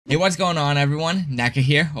Hey, what's going on, everyone? Necca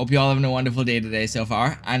here. Hope you all having a wonderful day today so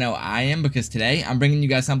far. I know I am, because today I'm bringing you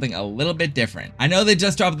guys something a little bit different. I know they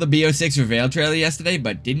just dropped the BO6 reveal trailer yesterday,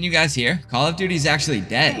 but didn't you guys hear? Call of Duty's actually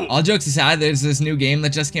dead. All jokes aside, there's this new game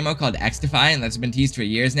that just came out called XDefiant that's been teased for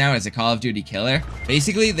years now as a Call of Duty killer.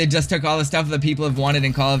 Basically, they just took all the stuff that people have wanted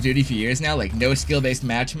in Call of Duty for years now, like no skill-based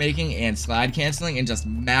matchmaking and slide canceling, and just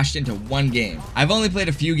mashed into one game. I've only played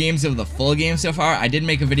a few games of the full game so far. I did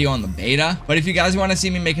make a video on the beta, but if you guys want to see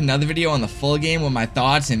me make another video on the full game with my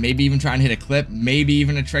thoughts and maybe even try and hit a clip, maybe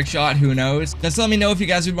even a trick shot, who knows, just let me know if you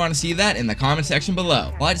guys would want to see that in the comment section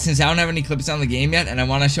below. But since I don't have any clips on the game yet and I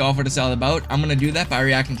want to show off what it's all about, I'm going to do that by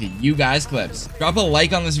reacting to you guys' clips. Drop a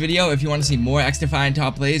like on this video if you want to see more XDefiant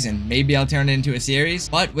Top Plays, and maybe I'll turn it into a series.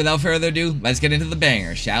 But without further ado, let's get into the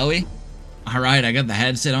banger, shall we? Alright, I got the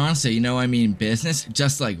headset on, so you know I mean business.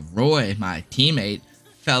 Just like Roy, my teammate,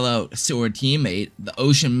 fellow sword teammate, the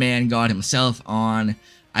Ocean Man God himself, on,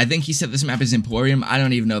 I think he said this map is Emporium. I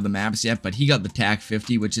don't even know the maps yet, but he got the TAC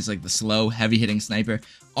 50, which is like the slow, heavy-hitting sniper.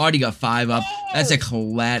 Already got 5 up. That's a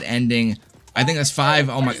collat ending. I think that's 5,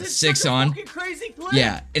 oh my, 6 on.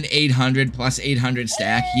 Yeah, an 800 plus 800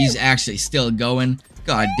 stack. He's actually still going.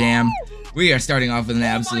 God damn. We are starting off with an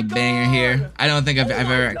absolute banger here. I don't think I've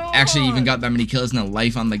ever actually even got that many kills in a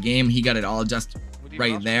life on the game. He got it all just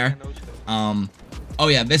right there. Oh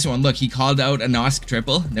yeah, this one, look, he called out a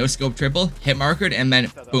no-scope triple, hit markered, and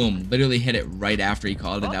then boom, literally hit it right after he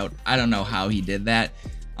called it out. I don't know how he did that.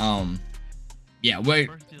 Yeah,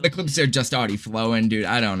 the clips are just already flowing, dude.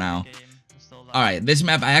 I don't know. Alright, this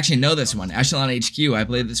map, I actually know this one. Echelon HQ, I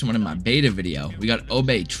played this one in my beta video. We got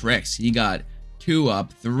Obey Tricks. He got 2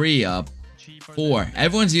 up, 3 up, 4.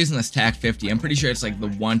 Everyone's using this TAC 50. I'm pretty sure it's like the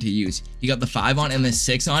one to use. He got the 5 on and the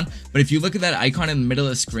 6 on. But if you look at that icon in the middle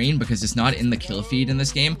of the screen, because it's not in the kill feed in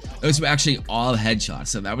this game, those were actually all headshots.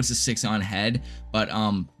 So that was the 6 on head. But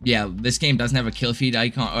yeah, this game doesn't have a kill feed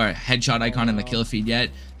icon or headshot icon in the kill feed yet.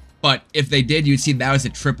 But if they did, you'd see that was a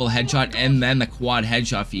triple headshot and then the quad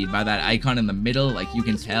headshot feed by that icon in the middle. Like, you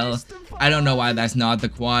can tell. I don't know why that's not the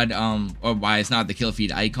quad, or why it's not the kill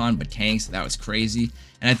feed icon, but tanks, that was crazy.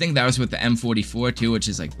 And I think that was with the M44 too, which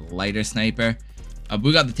is like the lighter sniper.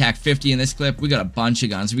 We got the TAC 50 in this clip. We got a bunch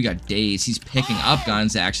of guns. We got Daze. He's picking up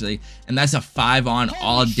guns, actually. And that's a 5 on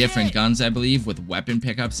all different guns, I believe, with weapon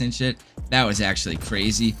pickups and shit. That was actually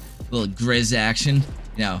crazy. A little Grizz action.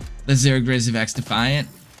 You know, the Zero Grizz of XDefiant.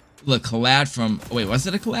 Look, collat from, wait, was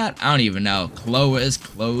it a collat? I don't even know. Close,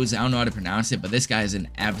 I don't know how to pronounce it, but this guy is an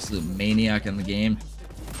absolute maniac in the game.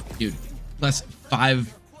 Dude, plus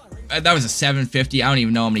 5, that was a 750. I don't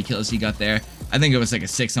even know how many kills he got there. I think it was like a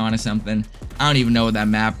 6 on or something. I don't even know what that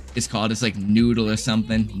map is called. It's like Noodle or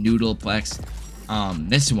something. Noodleplex.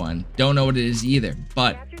 This one, don't know what it is either,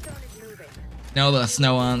 but no little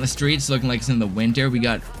snow on the streets, looking like it's in the winter. We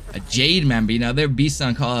got a Jade member. You know, they're beasts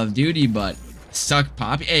on Call of Duty, but suck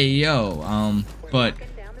poppy. Hey, yo, but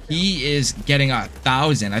he is getting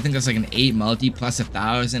 1,000. I think that's like an 8 multi plus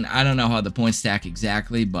 1,000. I don't know how the points stack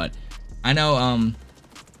exactly, but I know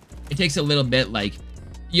it takes a little bit. Like,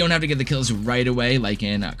 you don't have to get the kills right away like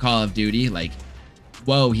in Call of Duty. Like,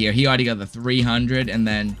 whoa, here he already got the 300 and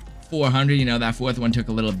then 400. You know, that 4th one took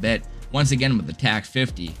a little bit. Once again with the TAC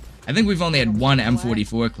 50. I think we've only had one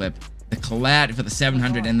M44 clip. The collat for the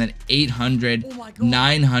 700, and then 800,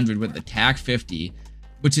 900 with the TAC 50,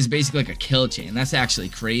 which is basically like a kill chain. That's actually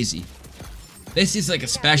crazy. This is like a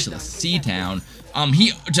specialist, C-Town.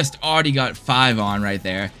 He just already got 5 on right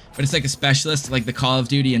there, but it's like a specialist, like the Call of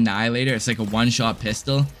Duty Annihilator. It's like a 1-shot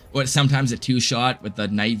pistol, or sometimes a 2-shot with the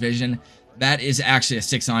night vision. That is actually a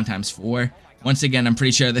 6 on times 4. Once again, I'm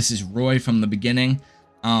pretty sure this is Roy from the beginning.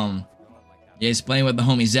 Yeah, he's playing with the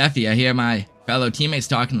homie Zephy. I hear my fellow teammates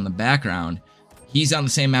talking in the background. He's on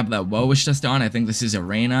the same map that Woe was just on. I think this is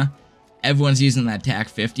Arena. Everyone's using that TAC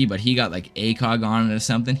 50, but he got like ACOG on it or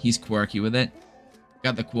something. He's quirky with it.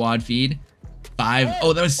 Got the quad feed. 5.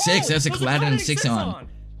 Oh, that was 6. That was a collat and 6 on.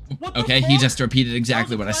 Okay, he just repeated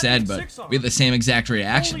exactly what I said, but we have the same exact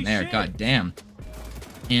reaction there. God damn.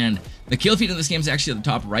 And the kill feed in this game is actually at the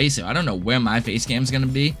top right, so I don't know where my face cam is going to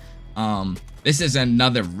be. This is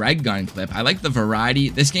another reg gun clip. I like the variety.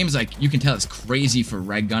 This game is like, you can tell it's crazy for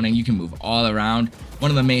reg gunning. You can move all around.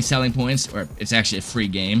 One of the main selling points, or it's actually a free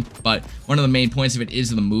game, but one of the main points of it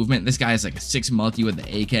is the movement. This guy has like a 6 multi with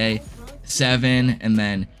the AK, 7, and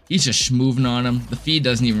then he's just schmooving on him. The feed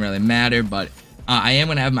doesn't even really matter, but I am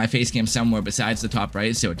going to have my face cam somewhere besides the top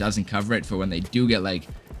right, so it doesn't cover it for when they do get like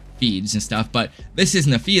feeds and stuff. But this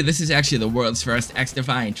isn't a feed. This is actually the world's first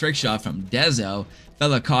XDefiant trick shot from Dezo,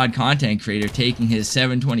 fellow COD content creator, taking his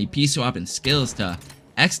 720p swap and skills to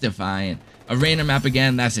XDefiant. Arena map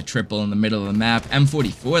again, that's a triple in the middle of the map.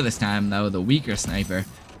 M44 this time, though, the weaker sniper.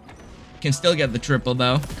 Can still get the triple,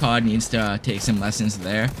 though. COD needs to take some lessons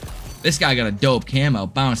there. This guy got a dope camo.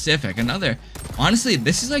 Bouncific, another. Honestly,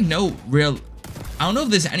 this is like no real... I don't know if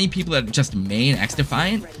there's any people that just main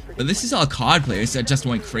XDefiant, but this is all COD players that just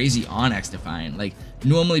went crazy on XDefiant. Like,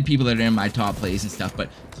 normally people that are in my top plays and stuff, but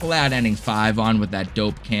Clad ending 5 on with that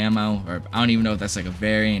dope camo, or I don't even know if that's like a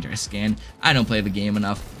variant or a skin. I don't play the game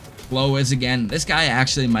enough. Flowers again. This guy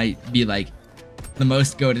actually might be like the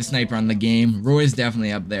most goated sniper on the game. Roy's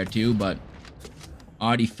definitely up there too, but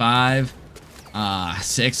Audi 5,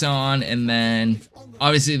 6 on, and then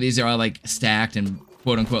obviously these are all like stacked and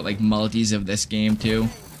quote-unquote like multis of this game too.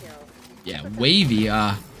 Yeah, Wavy,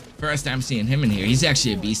 first time seeing him in here. He's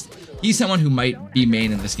actually a beast. He's someone who might be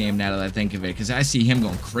main in this game now that I think of it, because I see him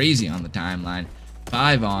going crazy on the timeline.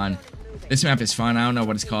 5 on. This map is fun. I don't know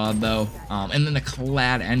what it's called though. And then the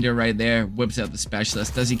Clad Ender right there whips out the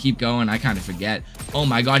specialist. Does he keep going? I kind of forget. Oh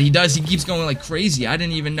my god, he does. He keeps going like crazy. I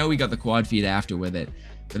didn't even know he got the quad feed after with it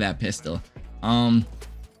for that pistol.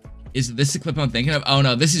 Is this the clip I'm thinking of? Oh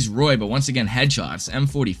no, this is Roy, but once again, headshots.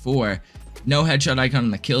 M44. No headshot icon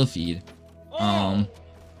on the kill feed.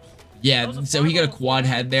 Yeah, so he got a quad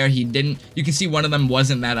head there. He didn't... You can see one of them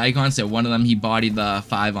wasn't that icon, so one of them he bodied the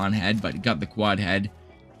 5 on head, but got the quad head.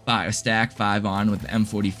 5 stack, 5 on with the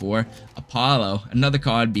M44. Apollo, another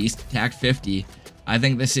COD beast, TAC 50. I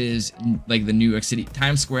think this is like the New York City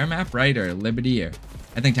Times Square map, right? Or Liberty, or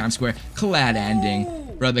I think Times Square. Clad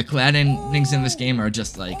ending. Bro, the clad endings in this game are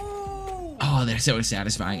just like... Oh, they're so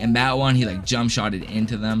satisfying. And that one, he like jump shotted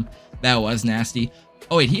into them. That was nasty.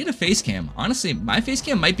 Oh wait, he had a face cam. Honestly, my face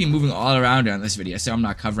cam might be moving all around on this video, so I'm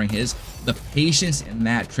not covering his. The patience in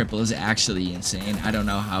that triple is actually insane. I don't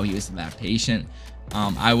know how he was that patient.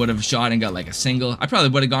 I would have shot and got like a single. I probably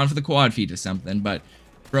would have gone for the quad feed or something, but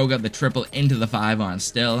bro got the triple into the 5 on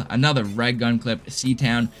still. Another red gun clip,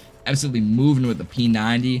 C-Town, absolutely moving with the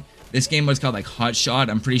P90. This game was called like Hot Shot.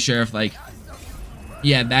 I'm pretty sure if like,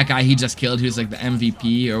 yeah, that guy he just killed, who's like the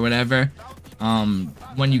MVP or whatever.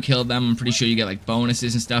 When you kill them, I'm pretty sure you get like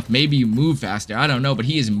bonuses and stuff. Maybe you move faster. I don't know, but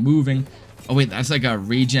he is moving. Oh wait, that's like a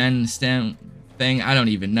regen stem thing. I don't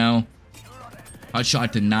even know. Hot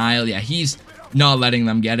shot denial. Yeah, he's not letting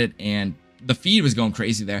them get it, and the feed was going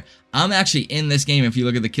crazy there. I'm actually in this game. If you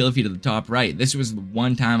look at the kill feed at the top right, this was the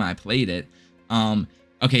one time I played it.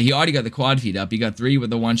 Okay, he already got the quad feed up. He got 3 with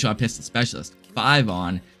the one-shot pistol specialist. 5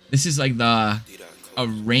 on. This is like the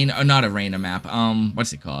arena, or not arena map.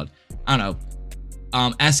 What's it called? I don't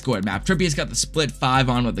know. Escort map. Trippier's got the split 5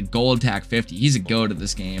 on with the gold TAC 50. He's a goat of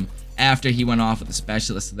this game after he went off with the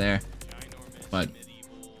specialist there. But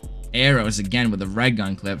arrows again with the red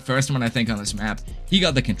gun clip. First one I think on this map. He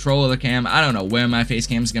got the controller cam. I don't know where my face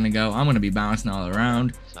cam's gonna go. I'm gonna be bouncing all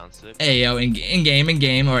around. Sounds sick. Hey yo, in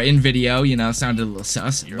game, or in video, you know, sounded a little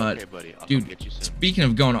sus. You're but okay, buddy. dude, speaking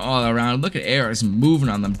of going all around, look at arrows moving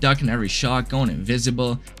on them, ducking every shot, going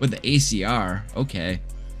invisible with the ACR. Okay.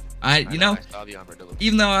 You know,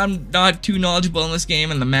 even though I'm not too knowledgeable in this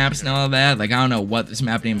game and the maps and all that, like, I don't know what this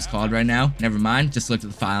map name is called right now. Never mind, just looked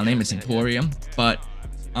at the file name, it's Emporium. But,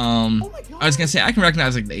 I was gonna say, I can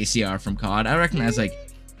recognize, like, the ACR from COD. I recognize, like,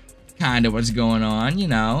 kind of what's going on, you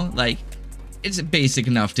know? Like, it's basic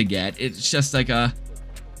enough to get. It's just like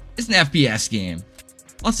it's an FPS game.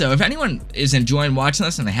 Also, if anyone is enjoying watching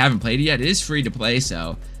this and they haven't played it yet, it is free to play,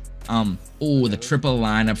 so... Oh, the triple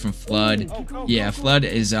lineup from Flood. Yeah, Flood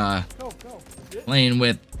is, playing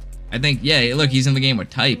with, I think, yeah, look, he's in the game with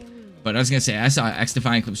Type. But I was gonna say, I saw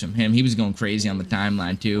XDefiant clips from him. He was going crazy on the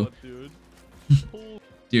timeline, too.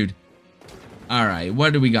 Dude. Alright,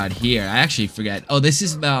 what do we got here? I actually forget. Oh, this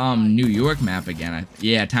is the, New York map again.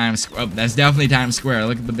 Yeah, Times Square. Oh, that's definitely Times Square.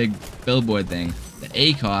 Look at the big billboard thing. The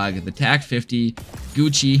ACOG, the TAC 50,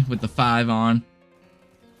 Gucci with the 5 on.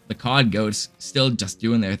 The COD goats still just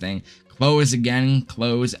doing their thing. Close again,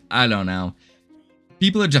 close. I don't know.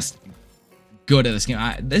 People are just good at this game.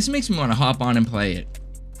 This makes me want to hop on and play it.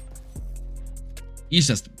 He's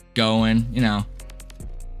just going, you know.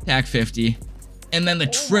 TAC 50. And then the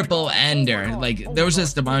triple ender. Like, there was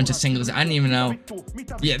just a bunch of singles. I didn't even know.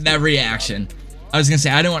 Yeah, that reaction. I was gonna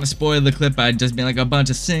say, I didn't want to spoil the clip by just being like a bunch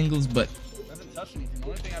of singles, but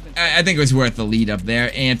I think it was worth the lead up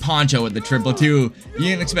there. And Poncho with the triple too. You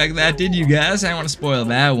didn't expect that, did you guys? I don't want to spoil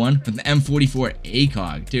that one. With the M44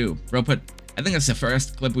 ACOG too. Bro put, I think that's the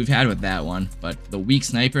first clip we've had with that one. But the weak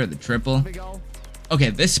sniper, the triple. Okay,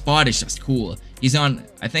 this spot is just cool. He's on,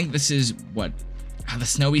 I think this is what, the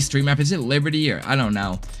snowy street map. Is it Liberty or I don't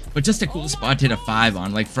know. But just a cool spot to hit a 5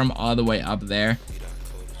 on, like from all the way up there.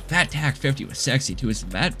 That TAC 50 was sexy too. Is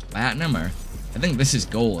that platinum or, I think this is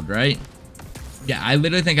gold, right? Yeah, I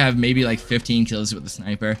literally think I have maybe like 15 kills with the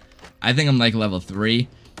sniper. I think I'm like level 3.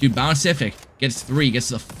 Dude, Bouncefic gets 3, gets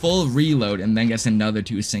the full reload, and then gets another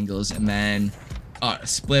 2 singles, and then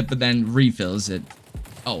split, but then refills it.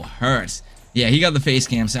 Oh, hurts. Yeah, he got the face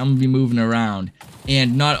cam, so I'm gonna be moving around.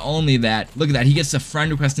 And not only that, look at that, he gets a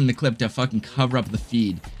friend request in the clip to fucking cover up the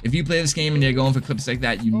feed. If you play this game and you're going for clips like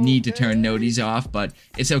that, you need to turn noties off, but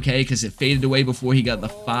it's okay because it faded away before he got the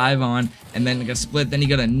 5 on, and then it got split, then he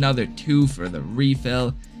got another 2 for the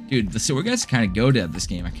refill. Dude, the sword guys kind of goated at this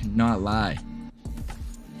game, I cannot lie.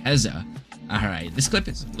 Heza. Alright, this clip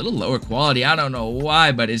is a little lower quality, I don't know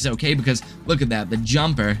why, but it's okay because look at that, the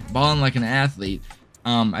jumper, balling like an athlete.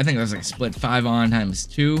 I think that's like a split 5 on times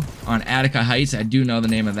 2 on Attica Heights. I do know the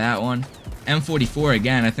name of that one. M44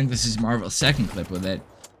 again. I think this is Marvel's second clip with it.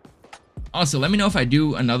 Also, let me know if I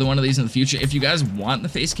do another one of these in the future. If you guys want the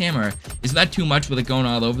face cam, or is that too much with it going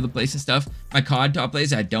all over the place and stuff? My COD top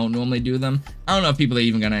plays, I don't normally do them. I don't know if people are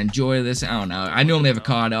even gonna enjoy this. I don't know. I normally have a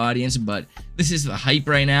COD audience, but this is the hype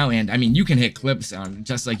right now. And I mean, you can hit clips on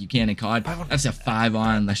just like you can in COD. That's a 5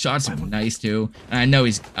 on. The shots are nice too. And I know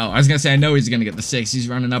he's. Oh, I was gonna say I know he's gonna get the 6. He's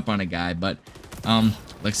running up on a guy, but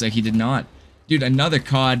looks like he did not. Dude, another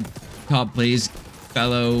COD top plays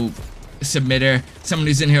fellow submitter, someone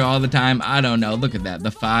who's in here all the time. I don't know, look at that,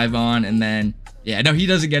 the 5 on, and then yeah, no, he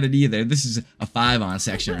doesn't get it either. This is a 5 on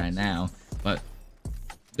section right now, but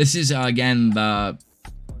this is again the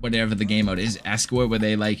whatever the game mode is, escort, where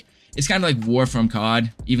they like, it's kind of like War from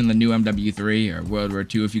COD, even the new MW3 or World War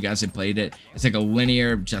II if you guys have played it. It's like a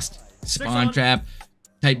linear just spawn trap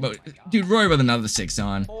type mode. Dude, Roy with another 6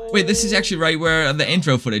 on. Wait, this is actually right where the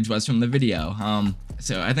intro footage was from the video.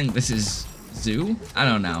 So I think this is Zoo? I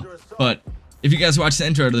don't know. But if you guys watched the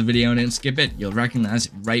intro to the video and didn't skip it, you'll recognize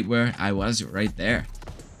right where I was, right there.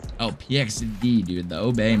 Oh, PXD, dude, the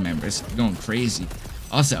Obey members going crazy.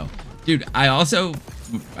 Also, dude, I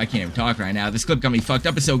can't even talk right now. This clip got me fucked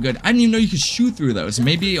up. It's so good. I didn't even know you could shoot through those.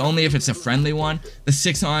 Maybe only if it's a friendly one. The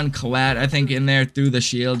 6 on collat, I think, in there through the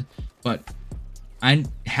shield. But I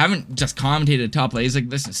haven't just commentated top plays like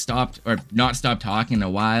this and not stopped talking in a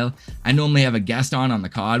while. I normally have a guest on the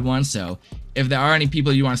COD one, so if there are any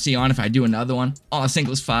people you want to see on, if I do another one, all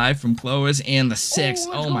singles 5 from Clovis and the 6.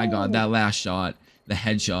 Oh my god, that last shot, the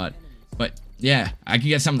headshot. But yeah, I could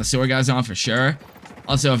get some of the sword guys on for sure.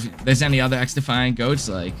 Also, if there's any other XDefiant goats,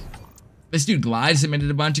 like this dude Glide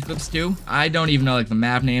submitted a bunch of clips too. I don't even know like the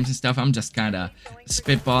map names and stuff. I'm just kind of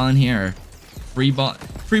spitballing here. Or free ball.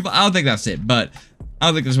 I don't think that's it, but I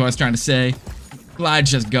don't think that's what I was trying to say.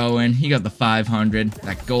 Glide's just going. He got the 500,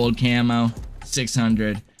 that gold camo,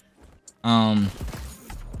 600.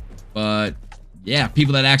 But yeah,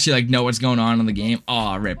 people that actually like know what's going on in the game.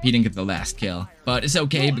 Aw, rip, he didn't get the last kill. But it's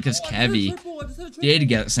okay because Kevy did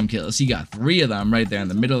get some kills. He got 3 of them right there in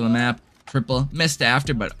the middle of the map. Triple, missed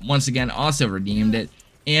after, but once again also redeemed it.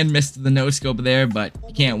 And missed the no-scope there, but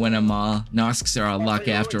you can't win them all. Nosks are all luck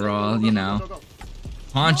after all, you know.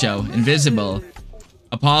 Poncho, invisible.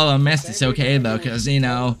 Apollo missed. It's okay though, because, you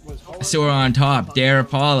know, Sora on top. Dare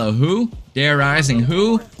Apollo. Who? Dare Rising.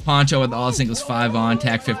 Who? Poncho with all singles 5 on.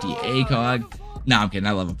 TAC 50 ACOG. Nah, I'm kidding.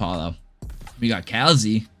 I love Apollo. We got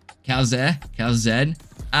Calzy. Calzed?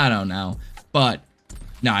 I don't know. But,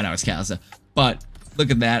 no, I know it's Calza. But,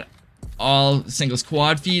 look at that. All singles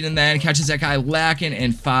quad feed, and then catches that guy lacking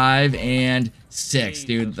in 5 and 6,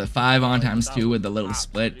 dude. The 5 on times 2 with the little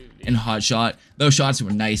split and hot shot. Those shots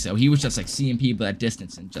were nice though. He was just like seeing people at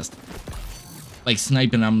distance and just like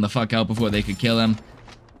sniping them the fuck out before they could kill him.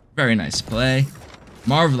 Very nice play.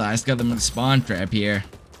 Marvelized got them in the spawn trap here.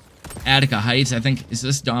 Attica Heights, I think, is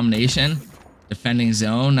this domination? Defending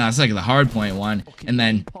zone? No, it's like the hard point one. And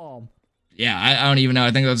then yeah, I don't even know.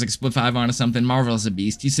 I think that was like split 5 on or something. Marvel's a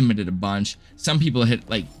beast. He submitted a bunch. Some people hit,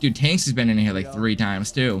 like, dude, Tanks has been in here like 3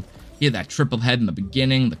 times too. He had that triple head in the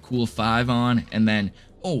beginning, the cool 5 on, and then,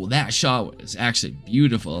 oh, that shot was actually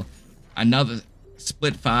beautiful. Another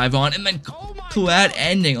split 5 on, and then collat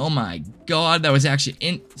ending. Oh my god, that was actually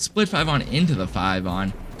in split 5 on into the 5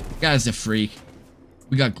 on. Guy's a freak.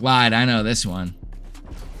 We got Glide. I know this one.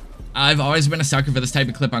 I've always been a sucker for this type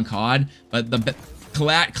of clip on COD, but the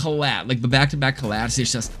collat, like the back-to-back collats,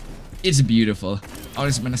 it's just, it's beautiful.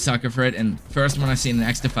 Always been a sucker for it, and first one I've seen in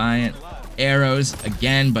XDefiant. Arrows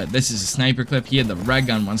again, but this is a sniper clip. He had the red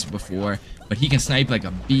gun once before, but he can snipe like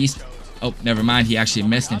a beast. Oh, never mind, he actually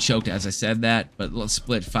missed and choked as I said that, but a little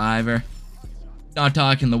split 5er. Not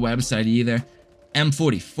talking the website either.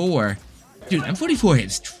 M44. Dude, M44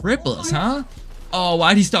 hits triples, huh? Oh,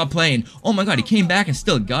 why'd he stop playing? Oh my god, he came back and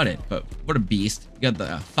still got it, but what a beast. Got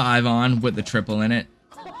the 5 on with the triple in it.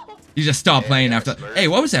 He just stopped playing after. Hey,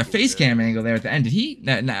 what was that face cam angle there at the end? Did he?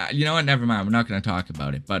 Nah, you know what? Never mind. We're not going to talk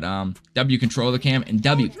about it. But W controller cam and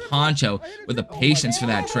W Poncho with the patience for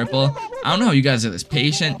that triple. I don't know how you guys are this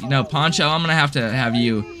patient. You know, Poncho, I'm going to have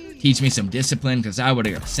you teach me some discipline because I would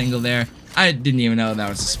have got a single there. I didn't even know that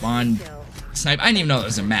was a spawn snipe. I didn't even know that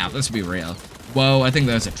was a map. Let's be real. Whoa, I think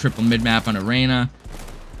that was a triple mid map on Arena.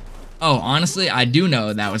 Oh, honestly, I do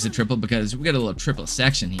know that was a triple because we got a little triple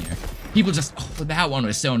section here. People just, oh, that one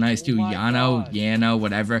was so nice too. Yano,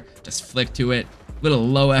 whatever. Just flick to it. Little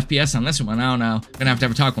low FPS on this one, I don't know. Gonna have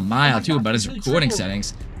a talk with Mile too about his recording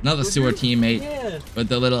settings. Another sewer teammate with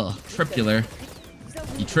the little tripular.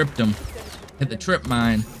 He tripped him. Hit the trip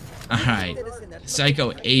mine. Alright.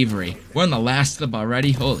 Psycho Avery. We're in the last clip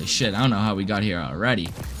already. Holy shit, I don't know how we got here already.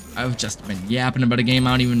 I've just been yapping about a game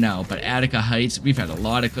I don't even know. But Attica Heights, we've had a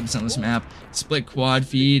lot of clips on this map. Split quad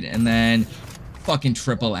feed, and then fucking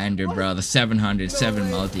triple ender, bro. The 700,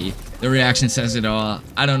 7 multi. The reaction says it all.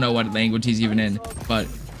 I don't know what language he's even in, but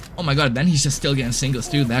oh my god, then he's just still getting singles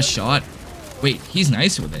too. That shot. Wait, he's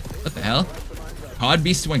nice with it. What the hell? COD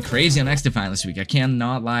Beast went crazy on XDefiant this week. I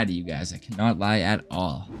cannot lie to you guys. I cannot lie at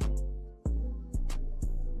all.